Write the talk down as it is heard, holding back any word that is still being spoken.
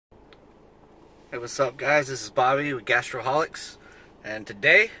Hey, what's up guys? This is Bobby with Gastroholix, and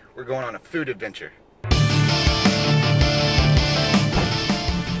today we're going on a food adventure.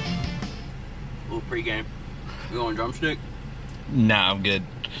 Little pregame. We going drumstick? Nah, I'm good.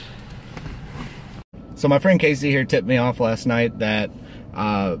 So my friend Casey here tipped me off last night that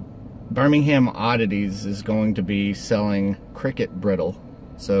Birmingham Oddities is going to be selling cricket brittle.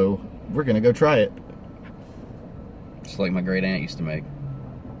 So we're gonna go try it. Just like my great aunt used to make.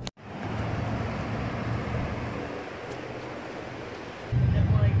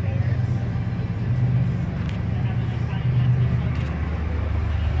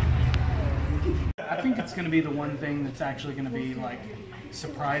 I think it's going to be the one thing that's actually going to be like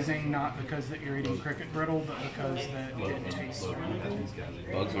surprising, not because that you're eating cricket brittle, but because that it tastes really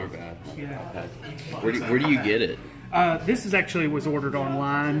good. Bugs aren't bad. Yeah. Where do you get it? This is actually was ordered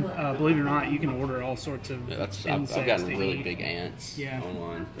online. Believe it or not, you can order all sorts of insects. I've gotten to really eat. big ants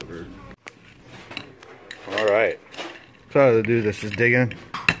online. Alright. So how to do this is dig in.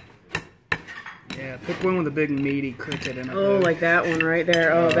 Yeah, pick one with a big meaty cricket in it. Oh, like that one right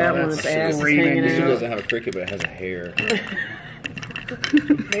there. Oh, that one's ass is hanging This one out. doesn't have a cricket, but it has a hair.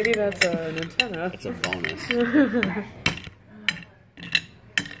 Maybe that's an antenna. That's a bonus.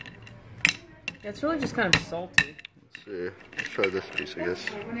 Yeah, it's really just kind of salty. Let's see. Let's try this piece, I guess.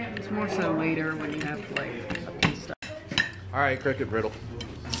 It's more so later when you have like a piece stuff. Alright, cricket brittle.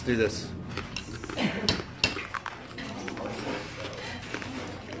 Let's do this.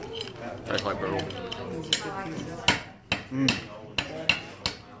 Tastes like brittle.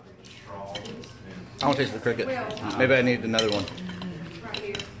 I don't taste the cricket. Maybe I need another one.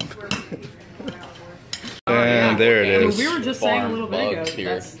 And there it is. We were just saying a little bit ago, here.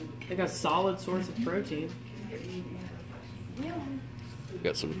 that's like a solid source of protein.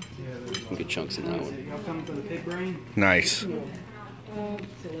 Got some good chunks in that one. Y'all coming for the pig brain? Nice.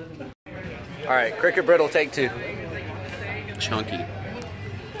 Alright, cricket brittle, take two. Chunky.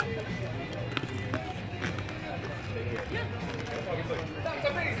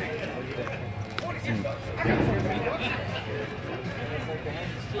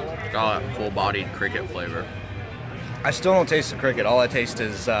 Got that full-bodied cricket flavor. I still don't taste the cricket. All I taste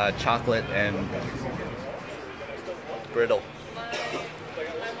is chocolate and brittle.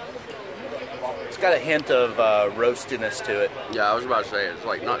 It's got a hint of roastiness to it. Yeah, I was about to say, it's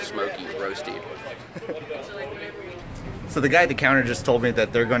like not smoky, roasty. So the guy at the counter just told me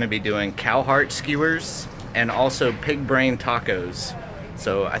that they're going to be doing cow heart skewers and also pig brain tacos.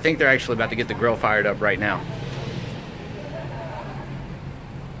 So I think they're actually about to get the grill fired up right now.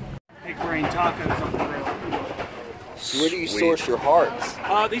 Pig brain tacos on the grill. Where do you source your hearts?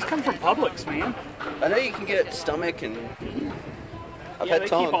 These come from Publix, man. I know you can get stomach and I've Yeah, had they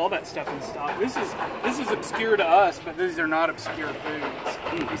tongue. keep all that stuff in stock. This is obscure to us, but these are not obscure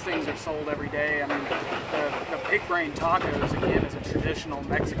foods. These things are sold every day. I mean, the pig brain tacos, again, is a traditional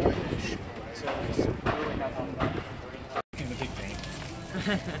Mexican dish. So it's really nothing but in the big thing.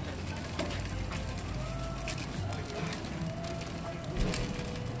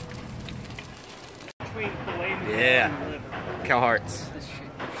 Between filet mignon and liver. Cow hearts.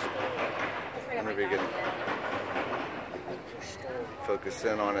 Whenever you can focus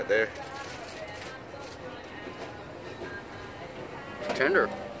in on it there. It's tender.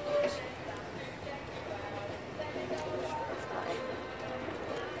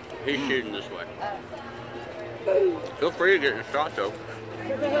 He's shooting this way. Feel free to get your shot though.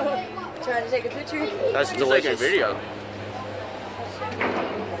 Trying to take a picture? That's Take a delicious. video.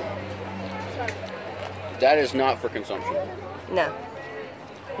 That is not for consumption. No.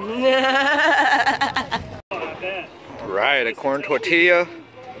 Right, a corn tortilla.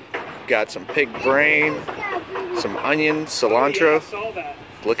 Got some pig brain, some onions, cilantro.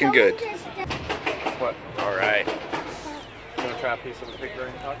 Looking good. What? All right. You want to try a piece of the pig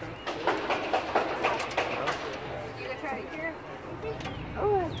brain taco?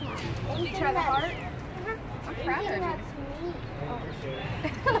 You try the heart? I'm proud of you.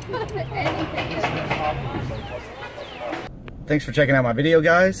 Thanks for checking out my video,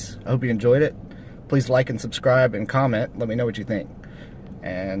 guys. I hope you enjoyed it. Please like and subscribe and comment. Let me know what you think.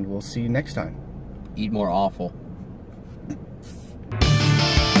 And we'll see you next time. Eat more awful.